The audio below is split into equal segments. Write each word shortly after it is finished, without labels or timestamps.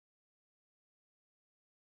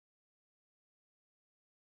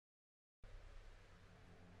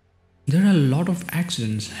There are a lot of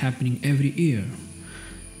accidents happening every year.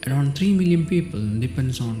 Around 3 million people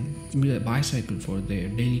depends on the bicycle for their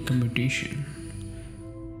daily commutation.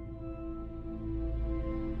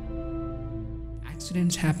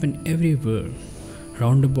 Accidents happen everywhere.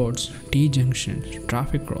 Roundabouts, T-junctions,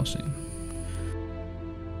 traffic crossing.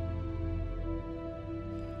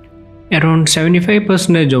 Around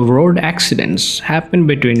 75% of road accidents happen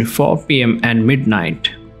between 4 p.m. and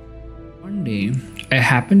midnight. One day, I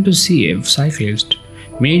happened to see a cyclist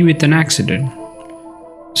made with an accident.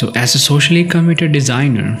 So as a socially committed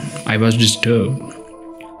designer, I was disturbed.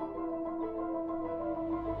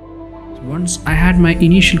 Once I had my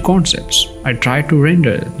initial concepts, I tried to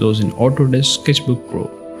render those in Autodesk Sketchbook Pro.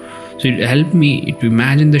 So it helped me to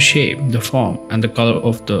imagine the shape, the form, and the color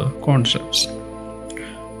of the concepts.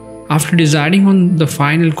 After deciding on the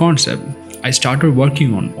final concept, I started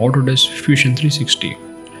working on Autodesk Fusion 360.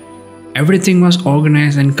 Everything was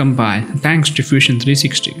organized and compiled thanks to Fusion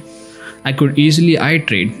 360. I could easily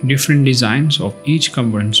iterate different designs of each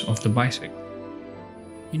component of the bicycle.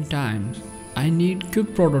 In times, I need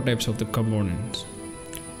quick prototypes of the components.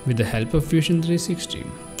 With the help of Fusion 360,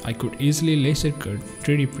 I could easily laser cut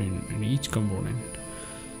 3D print in each component.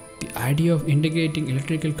 The idea of integrating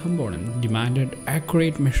electrical components demanded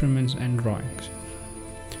accurate measurements and drawings.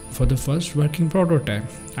 For the first working prototype,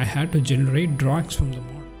 I had to generate drawings from the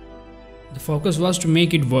model. The focus was to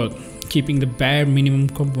make it work, keeping the bare minimum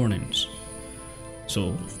components.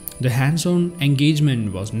 So, the hands-on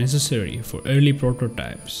engagement was necessary for early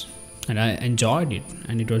prototypes, and I enjoyed it,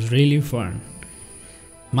 and it was really fun.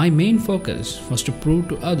 My main focus was to prove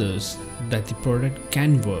to others that the product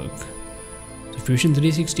can work. So Fusion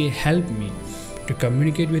 360 helped me to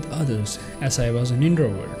communicate with others as I was an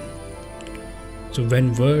introvert. So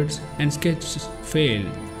when words and sketches failed,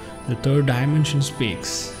 the third dimension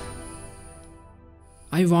speaks.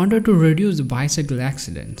 I wanted to reduce the bicycle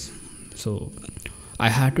accidents, so I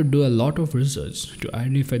had to do a lot of research to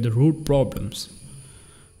identify the root problems.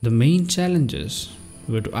 The main challenges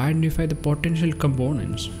were to identify the potential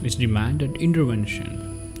components which demanded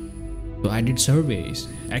intervention. So I did surveys,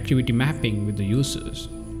 activity mapping with the users.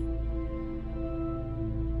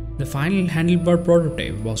 The final handlebar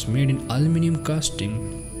prototype was made in aluminum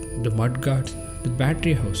casting. The mudguards, the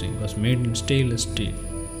battery housing was made in stainless steel.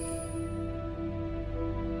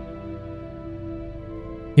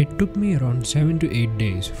 It took me around 7 to 8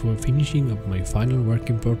 days for finishing up my final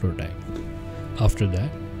working prototype. After that,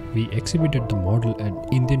 we exhibited the model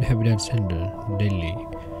at Indian Habitat Center, Delhi,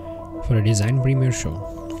 for a design premiere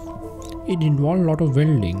show. It involved a lot of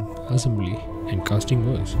welding, assembly, and casting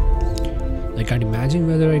works. I can't imagine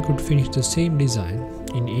whether I could finish the same design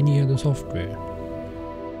in any other software.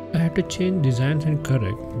 I had to change designs and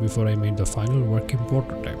correct before I made the final working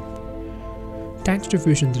prototype. Thanks to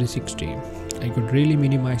Fusion 360, I could really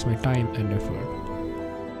minimize my time and effort.